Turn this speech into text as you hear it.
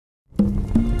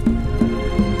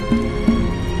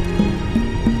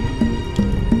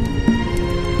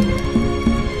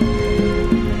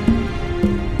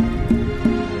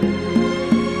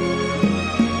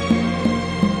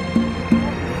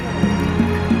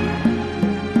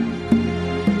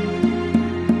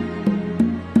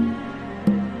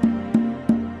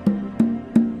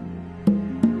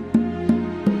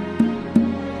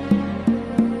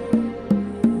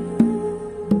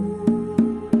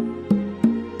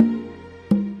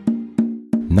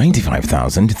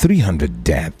95,300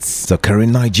 deaths occur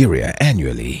in Nigeria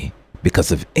annually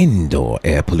because of indoor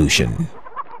air pollution.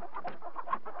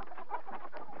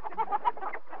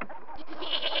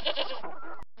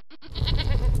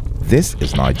 This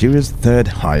is Nigeria's third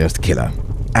highest killer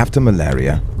after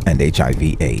malaria and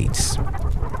HIV/AIDS.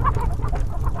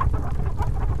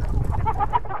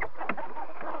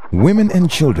 Women and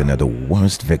children are the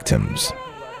worst victims.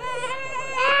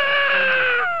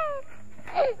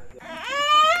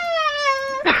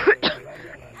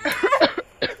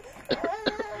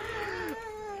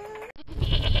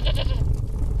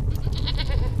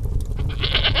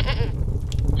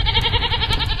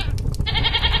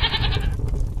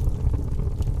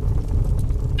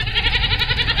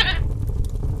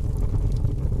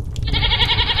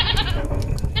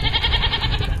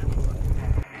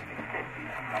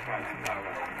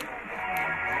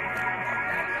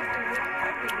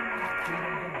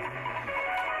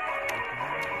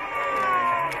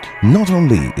 Not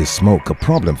only is smoke a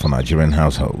problem for Nigerian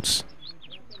households,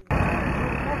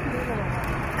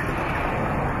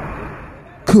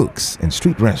 cooks in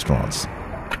street restaurants,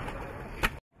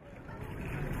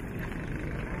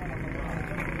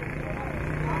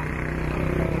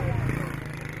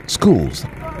 schools,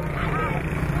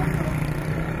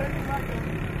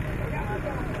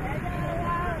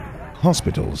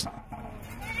 hospitals,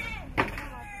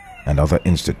 and other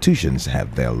institutions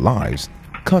have their lives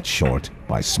cut short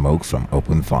by smoke from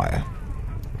open fire.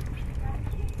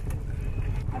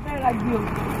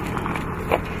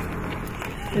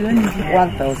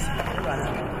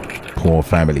 Poor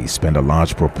families spend a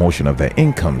large proportion of their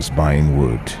incomes buying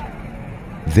wood.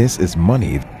 This is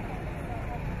money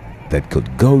that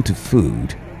could go to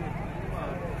food,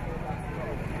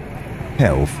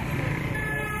 health,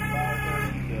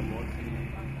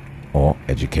 or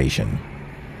education.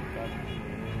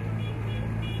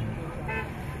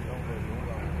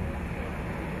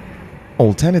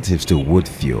 Alternatives to wood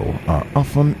fuel are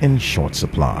often in short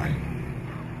supply.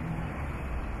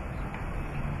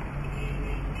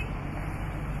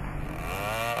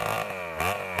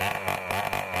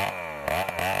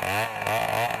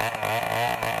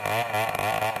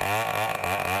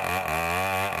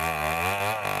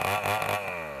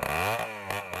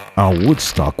 Our wood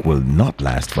stock will not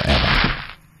last forever.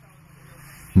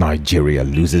 Nigeria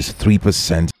loses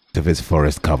 3% of its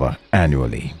forest cover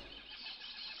annually.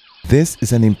 This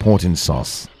is an important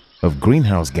source of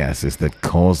greenhouse gases that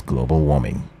cause global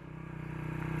warming.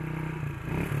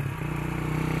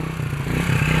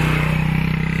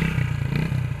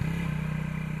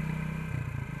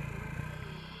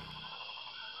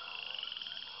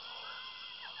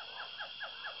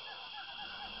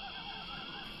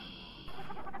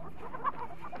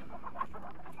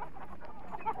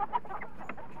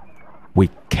 We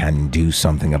can do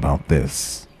something about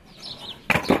this.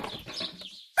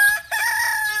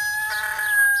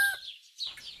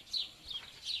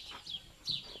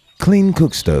 Clean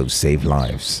cookstoves save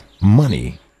lives,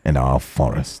 money, and our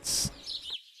forests.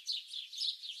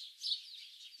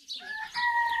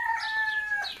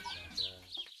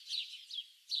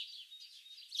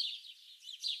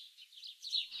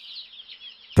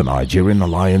 The Nigerian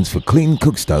Alliance for Clean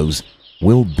Cookstoves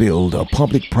will build a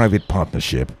public-private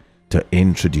partnership to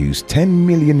introduce 10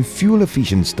 million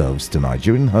fuel-efficient stoves to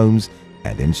Nigerian homes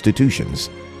and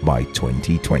institutions by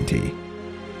 2020.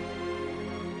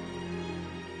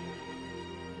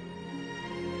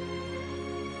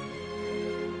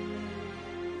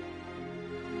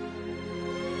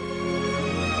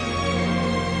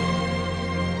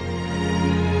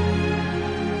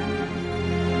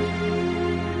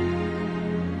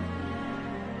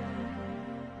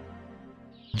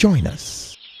 Join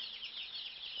us.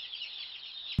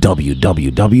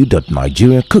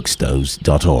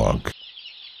 www.nigeriacookstoves.org